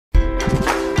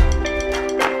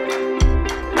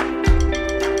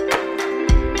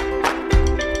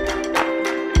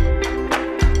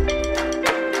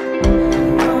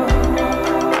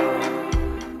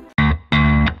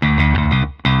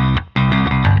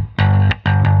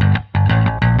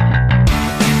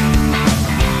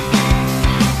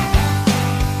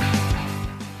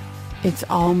it's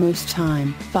almost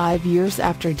time. 5 years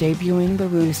after debuting the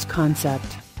Urus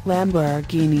concept,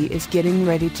 Lamborghini is getting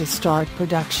ready to start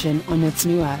production on its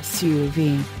new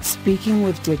SUV. Speaking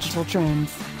with Digital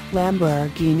Trends,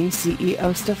 Lamborghini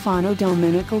CEO Stefano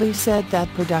Domenicali said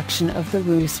that production of the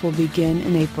Urus will begin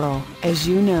in April. As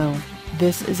you know,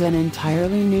 this is an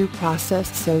entirely new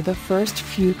process, so the first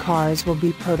few cars will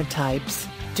be prototypes,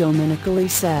 Domenicali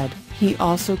said. He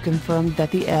also confirmed that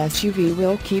the SUV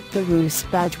will keep the Urus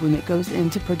badge when it goes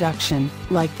into production.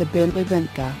 Like the Bentley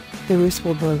Bentayga, the Urus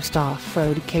will boast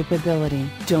off-road capability.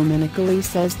 Domenicali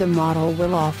says the model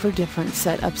will offer different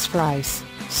setups for ice,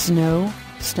 snow,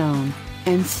 stone,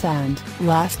 and sand.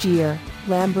 Last year,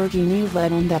 Lamborghini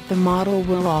led on that the model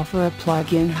will offer a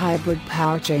plug-in hybrid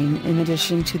powertrain in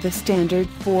addition to the standard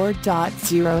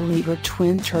 4.0-liter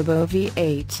twin-turbo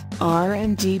V8.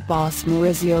 R&D boss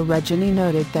Maurizio Reggiani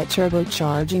noted that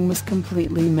turbocharging was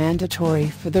completely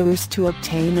mandatory for the Urus to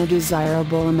obtain a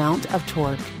desirable amount of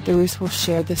torque. The Urus will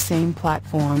share the same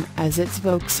platform as its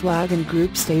Volkswagen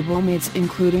Group stablemates,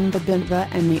 including the Bentayga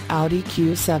and the Audi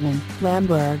Q7.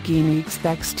 Lamborghini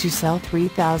expects to sell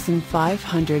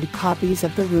 3,500 copies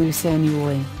of the Urus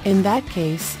annually. In that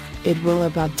case, it will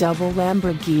about double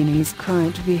Lamborghini's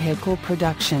current vehicle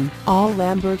production. All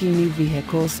Lamborghini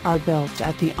vehicles are built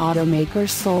at the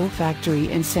automaker's sole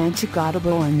factory in Sant'Agata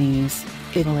Bolognese,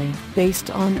 Italy.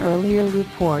 Based on earlier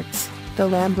reports, the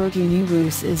Lamborghini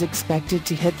Urus is expected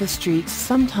to hit the streets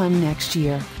sometime next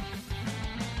year.